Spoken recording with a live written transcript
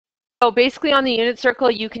So basically on the unit circle,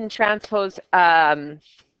 you can transpose a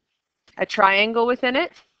triangle within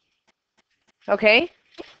it. Okay?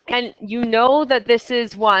 And you know that this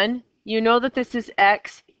is 1. You know that this is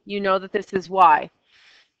x. You know that this is y.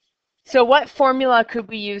 So what formula could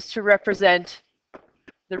we use to represent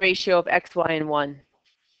the ratio of x, y, and 1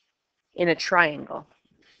 in a triangle?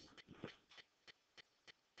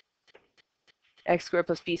 X squared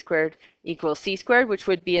plus b squared equals c squared, which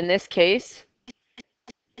would be, in this case,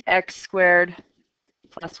 x squared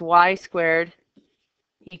plus y squared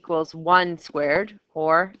equals 1 squared,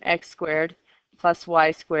 or x squared plus y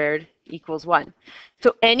squared equals 1.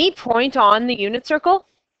 So any point on the unit circle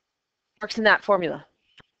works in that formula.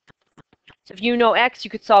 So if you know x, you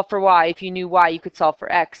could solve for y. If you knew y, you could solve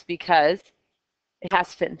for x, because it has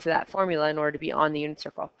to fit into that formula in order to be on the unit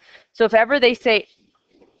circle. So if ever they say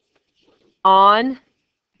on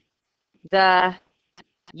the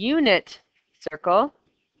unit circle,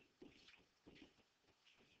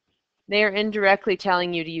 they are indirectly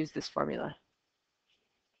telling you to use this formula.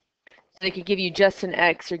 So they could give you just an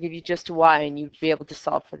x or give you just a y, and you'd be able to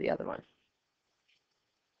solve for the other one.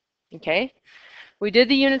 Okay? We did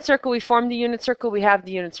the unit circle, we formed the unit circle, we have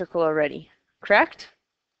the unit circle already. Correct?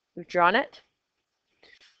 We've drawn it.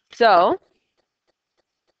 So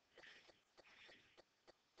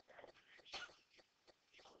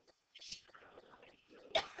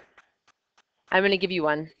I'm going to give you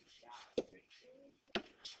one.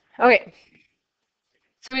 Okay.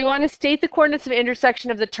 So we want to state the coordinates of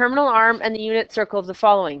intersection of the terminal arm and the unit circle of the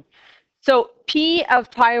following. So P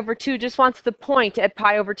of pi over 2 just wants the point at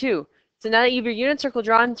pi over 2. So now that you have your unit circle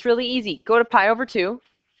drawn, it's really easy. Go to pi over 2.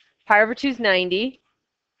 Pi over 2 is 90.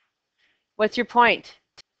 What's your point?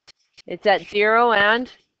 It's at 0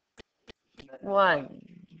 and 1.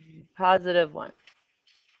 Positive 1.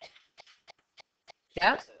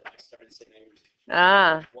 Yeah?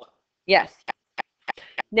 Ah, yes.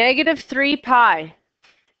 Negative 3 pi.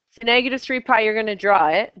 So negative 3 pi, you're going to draw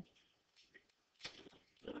it.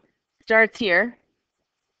 Starts here.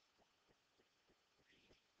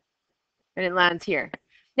 And it lands here.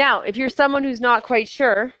 Now, if you're someone who's not quite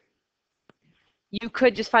sure, you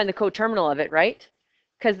could just find the coterminal of it, right?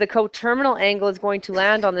 Because the coterminal angle is going to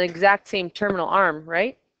land on the exact same terminal arm,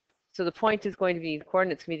 right? So the point is going to be, the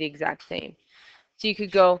coordinates can be the exact same. So you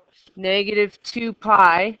could go negative 2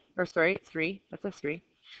 pi, or sorry, 3, that's a 3.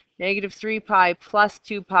 Negative 3 pi plus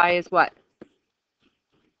 2 pi is what?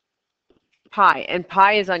 Pi. And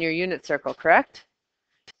pi is on your unit circle, correct?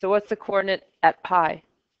 So what's the coordinate at pi?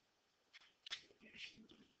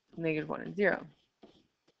 Negative 1 and 0.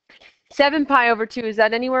 7 pi over 2, is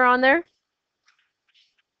that anywhere on there?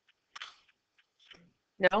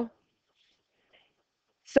 No?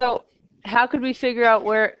 So how could we figure out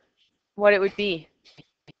what it would be?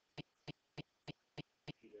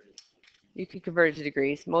 You could convert it to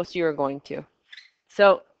degrees. Most of you are going to.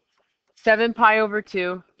 So 7 pi over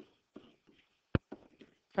 2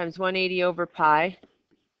 times 180 over pi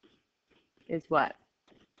is what?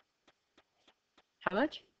 How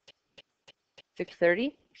much?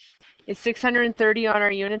 630? Is 630 on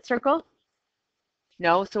our unit circle?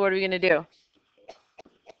 No, so what are we going to do?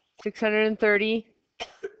 630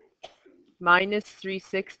 minus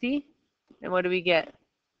 360, and what do we get?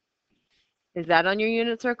 Is that on your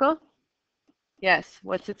unit circle? Yes.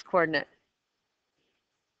 What's its coordinate?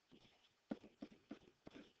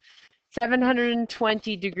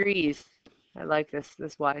 720 degrees. I like this.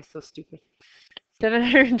 This y is so stupid.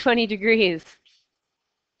 720 degrees.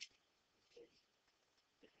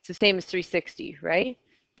 It's the same as 360, right?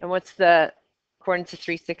 And what's the coordinates of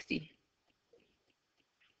 360?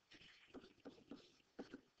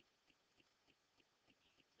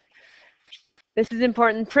 This is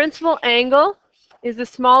important. Principal angle is the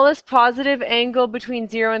smallest positive angle between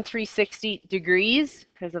 0 and 360 degrees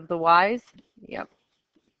because of the y's. Yep.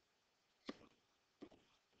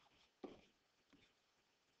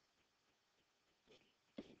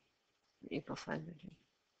 Equal sign.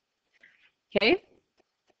 Okay.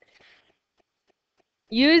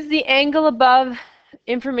 Use the angle above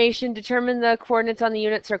information, determine the coordinates on the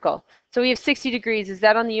unit circle. So we have 60 degrees. Is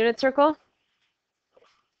that on the unit circle?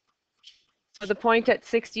 So the point at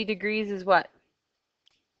 60 degrees is what?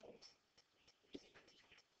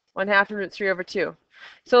 1/2 root 3 over 2.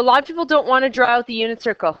 So a lot of people don't want to draw out the unit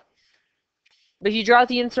circle. But if you draw out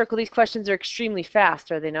the unit circle, these questions are extremely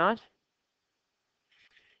fast, are they not?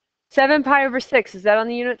 7 pi over 6, is that on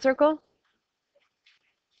the unit circle?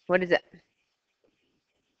 What is it?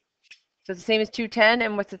 So it's the same as 210,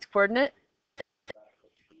 and what's its coordinate?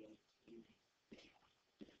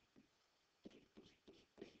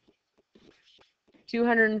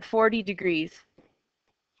 (240 degrees).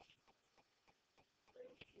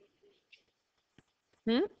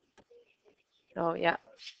 Hmm? Oh, yeah,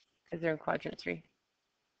 because they're in quadrant 3.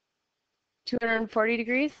 240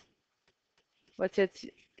 degrees? What's its?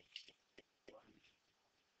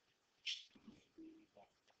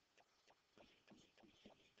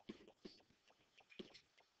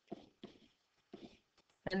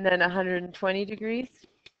 And then 120 degrees?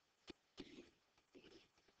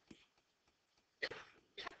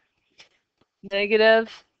 Negative?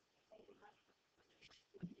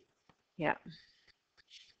 Yeah.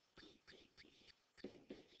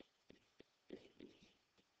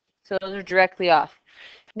 So those are directly off.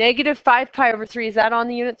 Negative 5 pi over 3, is that on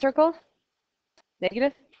the unit circle?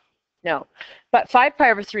 Negative? No. But 5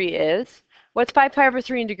 pi over 3 is. What's 5 pi over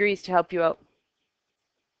 3 in degrees to help you out?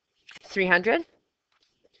 300.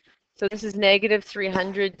 So this is negative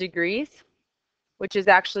 300 degrees, which is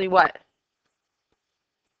actually what?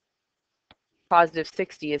 Positive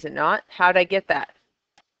 60, is it not? How'd I get that?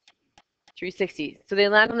 360. So they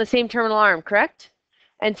land on the same terminal arm, correct?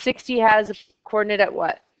 And 60 has a coordinate at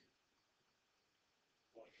what?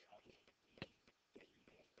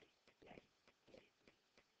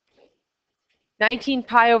 19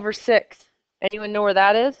 pi over 6. Anyone know where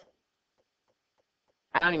that is?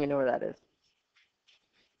 I don't even know where that is.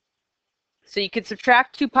 So you could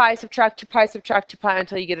subtract 2 pi, subtract 2 pi, subtract 2 pi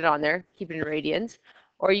until you get it on there. Keep it in radians.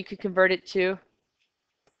 Or you could convert it to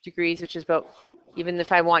degrees, which is about, even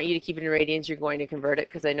if I want you to keep it in radians, you're going to convert it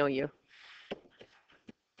because I know you.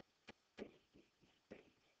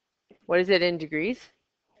 What is it in degrees?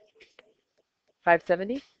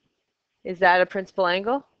 570? Is that a principal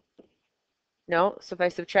angle? No. So if I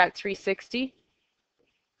subtract 360,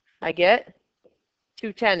 I get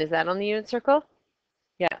 210. Is that on the unit circle?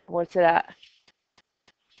 Yeah. What's it at?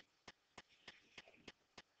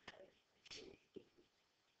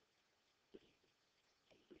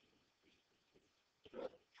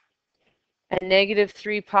 And negative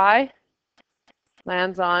 3 pi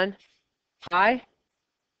lands on pi.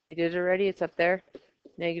 I did it already. It's up there.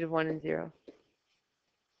 Negative 1 and 0.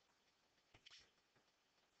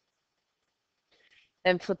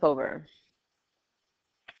 Then flip over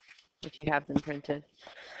if you have them printed.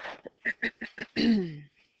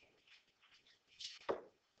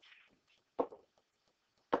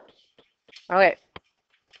 Okay.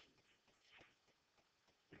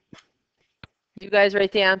 You guys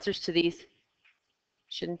write the answers to these.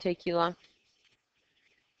 Shouldn't take you long.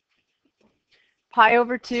 Pi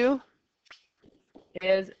over 2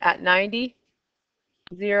 is at 90,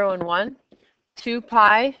 0 and 1. 2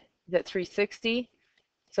 pi is at 360,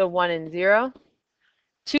 so 1 and 0.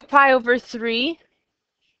 2 pi over 3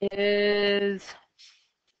 is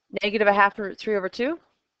negative a half root 3 over 2.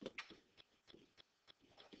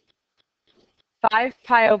 5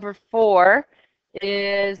 pi over 4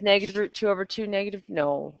 is negative root 2 over 2, negative,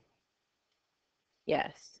 no.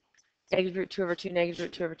 Yes. Negative root 2 over 2, negative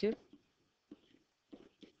root 2 over 2.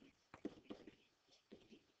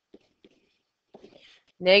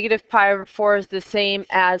 Negative pi over 4 is the same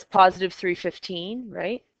as positive 315,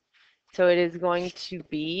 right? So it is going to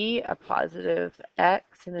be a positive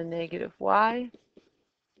x and a negative y.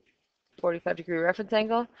 45-degree reference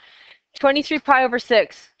angle. 23 pi over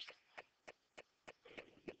 6.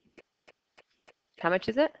 How much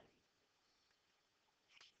is it?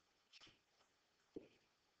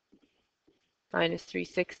 Minus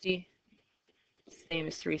 360. Same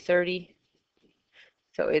as 330.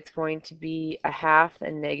 So it's going to be a half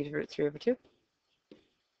and negative root 3 over 2.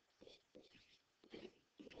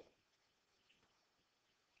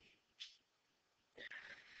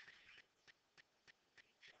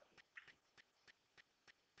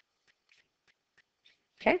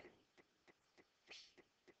 Okay.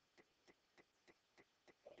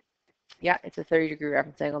 Yeah, it's a 30-degree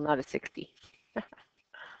reference angle, not a 60.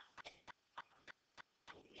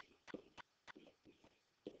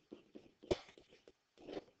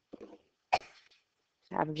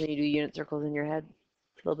 Happens when you do unit circles in your head.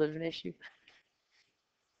 It's a little bit of an issue.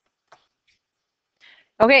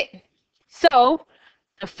 Okay, so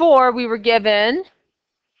before we were given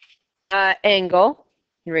angle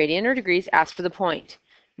in radian or degrees, asked for the point.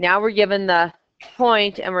 Now we're given the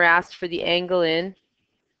point and we're asked for the angle in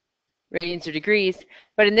radians or degrees.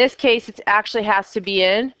 But in this case, it actually has to be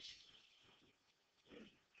in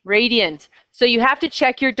radians. So you have to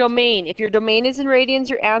check your domain. If your domain is in radians,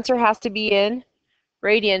 your answer has to be in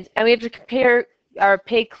radians. And we have to compare or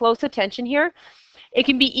pay close attention here. It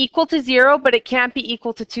can be equal to 0, but it can't be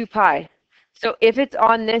equal to 2 pi. So if it's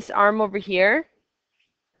on this arm over here,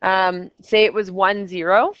 say it was 1,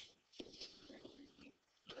 0.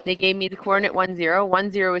 They gave me the coordinate 1, 0.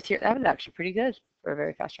 1, 0 is here. That was actually pretty good. We're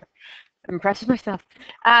very fast track. I'm impressed with myself.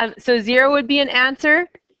 So 0 would be an answer,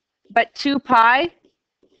 but 2 pi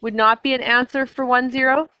would not be an answer for 1,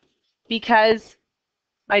 0 because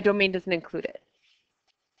my domain doesn't include it.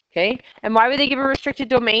 Okay, and why would they give a restricted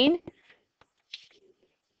domain?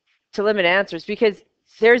 To limit answers, because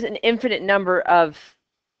there's an infinite number of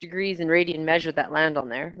degrees in radian measured that land on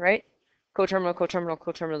there, right? Coterminal, coterminal,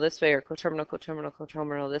 coterminal this way, or coterminal, coterminal,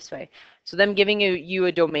 coterminal this way. So them giving you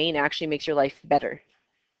a domain actually makes your life better.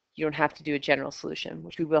 You don't have to do a general solution,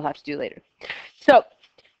 which we will have to do later. So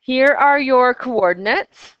here are your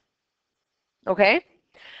coordinates. Okay,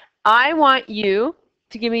 I want you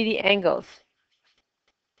to give me the angles.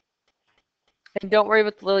 And don't worry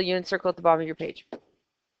about the little unit circle at the bottom of your page.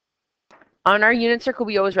 On our unit circle,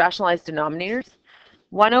 we always rationalize denominators.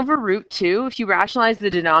 1 over root 2, if you rationalize the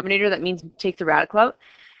denominator, that means take the radical out.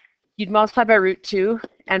 You'd multiply by root 2,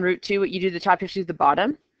 and root 2, what you do the top, you have to do the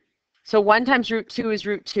bottom. So 1 times root 2 is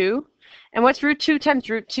root 2. And what's root 2 times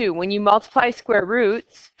root 2? When you multiply square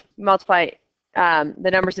roots, you multiply the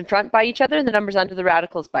numbers in front by each other and the numbers under the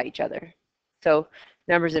radicals by each other. So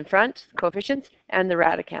numbers in front, coefficients, and the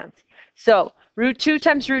radicands. So root 2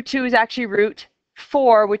 times root 2 is actually root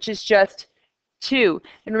 4, which is just 2.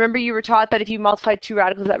 And remember, you were taught that if you multiply two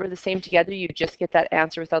radicals that were the same together, you just get that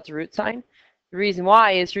answer without the root sign. The reason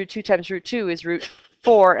why is root 2 times root 2 is root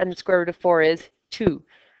 4, and the square root of 4 is 2.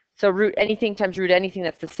 So root anything times root anything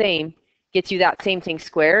that's the same gets you that same thing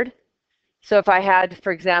squared. So if I had,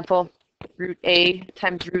 for example, root a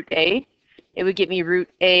times root a, it would get me root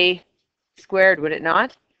a squared, would it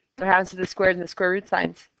not? What happens to the squared and the square root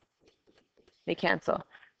signs? They cancel.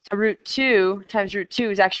 So root 2 times root 2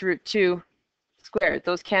 is actually root 2 squared.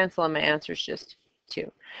 Those cancel, and my answer is just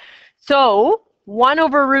 2. So 1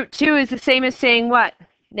 over root 2 is the same as saying what?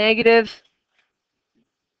 Negative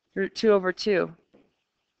root 2 over 2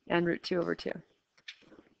 and root 2 over 2.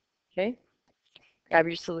 Okay? Grab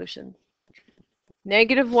your solution.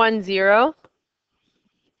 Negative 1, 0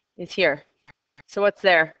 is here. So what's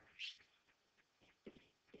there?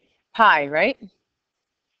 Pi, right?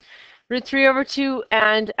 Root 3 over 2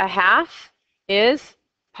 and a half is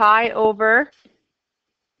pi over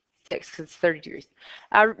 6, because it's 30 degrees.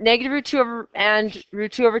 Negative root 2 over and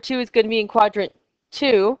root 2 over 2 is going to be in quadrant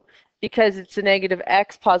 2 because it's a negative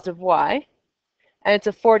x positive y, and it's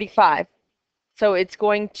a 45. So it's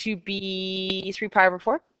going to be 3 pi over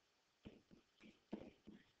 4.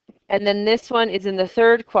 And then this one is in the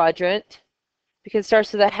third quadrant. Because it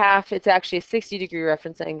starts with a half, it's actually a 60-degree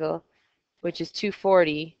reference angle, which is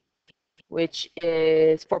 240, which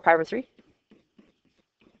is 4 pi over 3.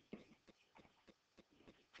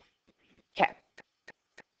 Okay.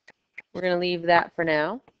 We're going to leave that for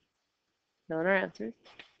now. Not our answers.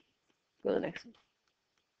 Go to the next one.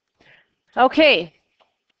 Okay.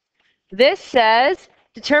 This says,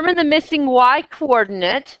 determine the missing y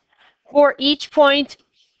coordinate for each point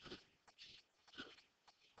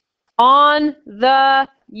on the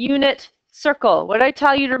unit circle. What did I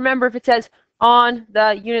tell you to remember if it says on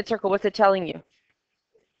the unit circle? What's it telling you?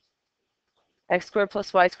 X squared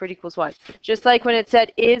plus y squared equals y. Just like when it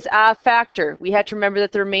said is a factor, we had to remember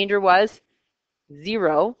that the remainder was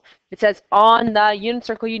 0. It says on the unit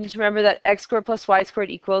circle, you need to remember that x squared plus y squared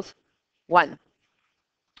equals 1.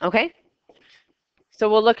 Okay? So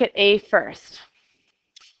we'll look at A first.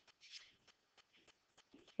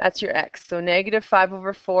 That's your x. So negative 5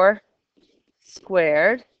 over 4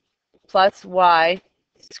 squared plus y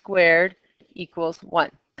squared equals 1.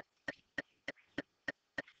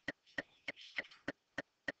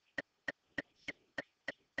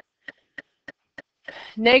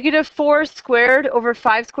 Negative 4 squared over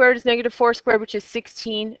 5 squared is negative 4 squared, which is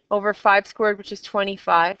 16, over 5 squared, which is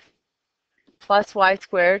 25, plus y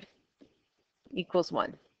squared equals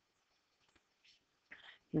 1.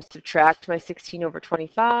 I'm subtract my 16 over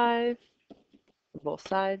 25 on both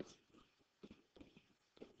sides.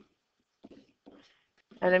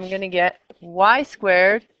 And I'm going to get y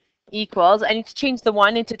squared equals, I need to change the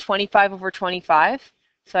 1 into 25 over 25,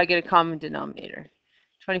 so I get a common denominator.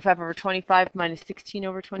 25 over 25 minus 16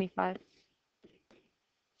 over 25.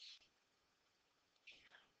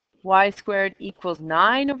 Y squared equals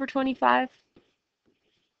 9 over 25.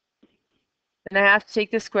 Then I have to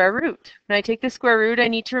take the square root. When I take the square root, I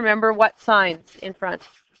need to remember what signs in front.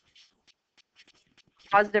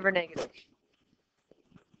 Positive or negative.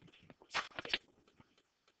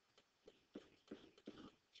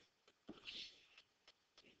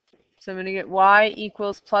 So I'm going to get y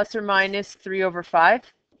equals plus or minus 3 over 5.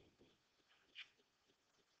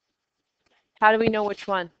 How do we know which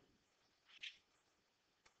one?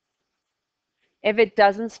 If it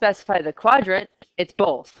doesn't specify the quadrant, it's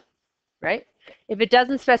both, right? If it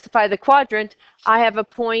doesn't specify the quadrant, I have a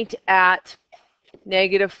point at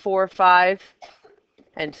negative 4, 5,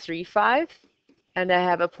 and 3, 5. And I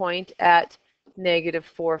have a point at negative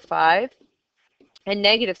 4, 5, and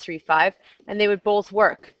negative 3, 5. And they would both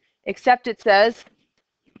work, except it says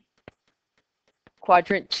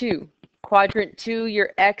quadrant 2. Quadrant 2,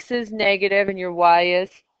 your x is negative and your y is,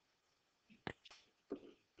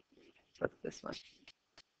 what's this one?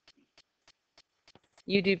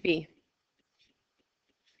 You do B.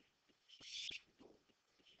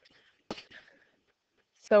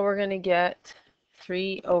 So we're going to get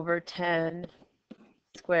 3 over 10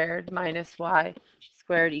 squared minus y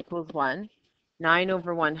squared equals 1. 9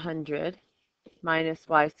 over 100 minus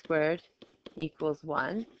y squared equals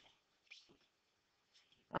 1.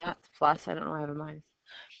 That's plus, I don't know, I have a minus.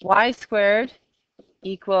 Y squared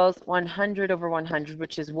equals 100 over 100,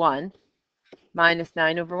 which is 1, minus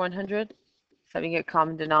 9 over 100. So we get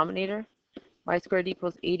common denominator. Y squared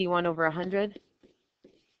equals 81 over 100,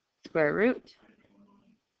 square root.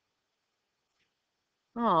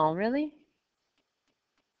 Oh, really?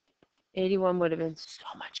 81 would have been so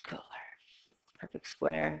much cooler. Perfect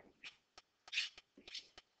square.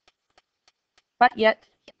 But yet,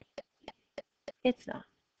 it's not.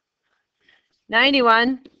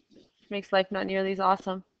 91 makes life not nearly as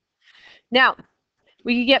awesome. Now,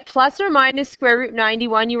 we could get plus or minus square root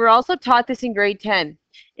 91. You were also taught this in grade 10.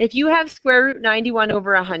 If you have square root 91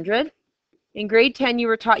 over 100, in grade 10 you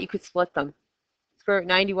were taught you could split them. Square root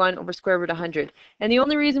 91 over square root 100. And the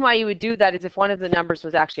only reason why you would do that is if one of the numbers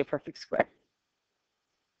was actually a perfect square.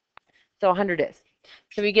 So 100 is.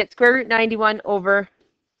 So we get square root 91 over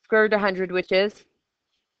square root 100, which is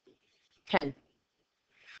 10.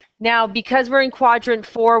 Now, because we're in quadrant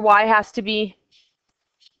 4, y has to be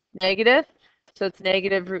negative. So it's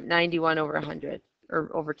negative root 91 over 100,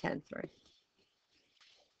 or over 10, sorry.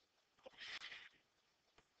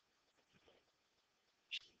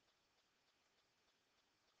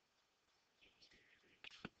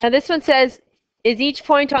 Now this one says, is each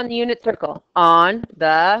point on the unit circle? On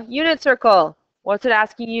the unit circle. What's it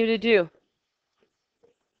asking you to do?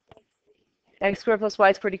 X squared plus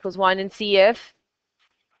y squared equals 1, and see if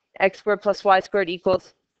x squared plus y squared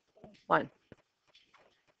equals 1.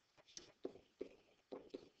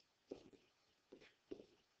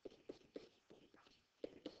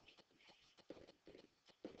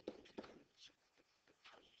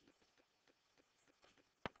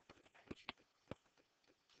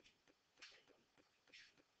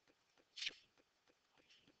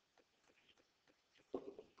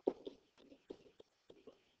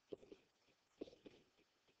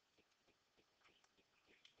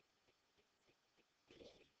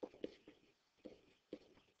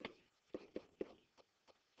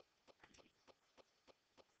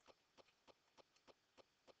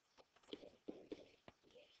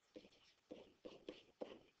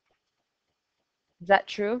 Is that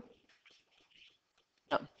true?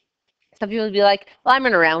 No. Some people would be like, well, I'm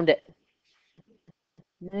going to round it.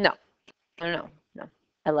 No, no.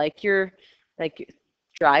 I like your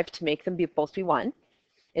drive to make them both be 1.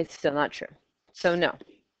 It's still not true. So no.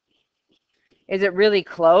 Is it really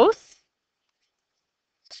close?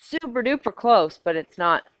 Super duper close, but it's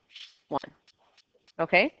not 1.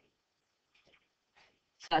 Okay?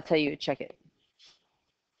 So that's how you would check it.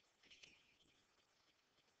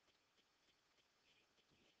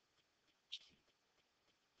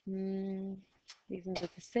 These ones are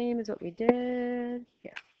the same as what we did.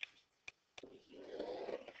 Yeah.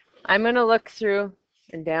 I'm going to look through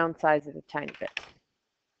and downsize it a tiny bit.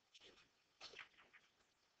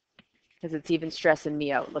 Because it's even stressing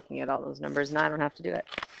me out looking at all those numbers, and I don't have to do it.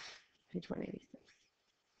 Page 186.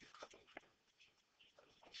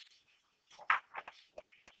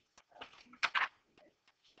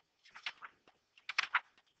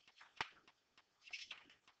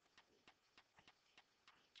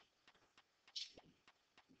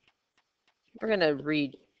 We're going to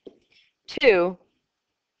read 2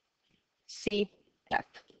 CF.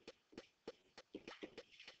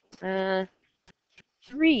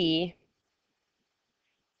 3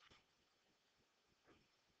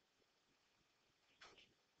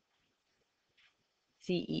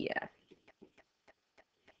 CEF.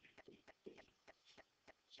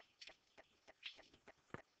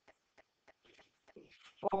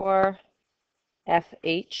 4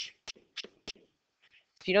 FH.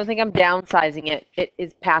 If you don't think I'm downsizing it, it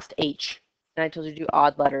is past H. And I told you to do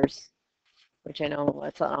odd letters, which I know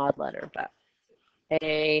it's an odd letter, but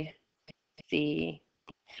A, C.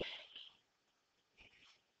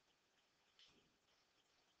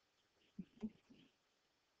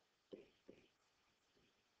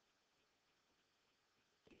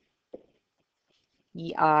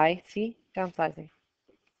 EI. See? Downsizing.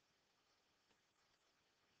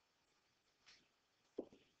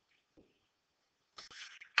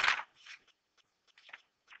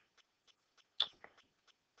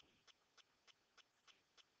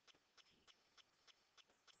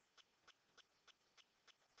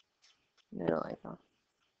 I don't like that.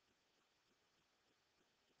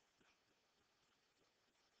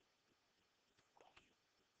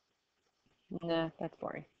 Nah, that's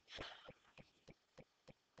boring.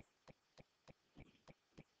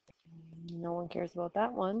 No one cares about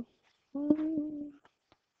that one.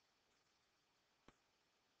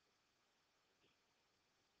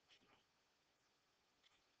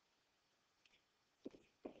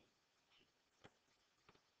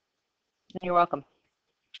 You're welcome.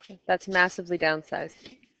 That's massively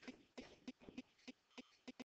downsized.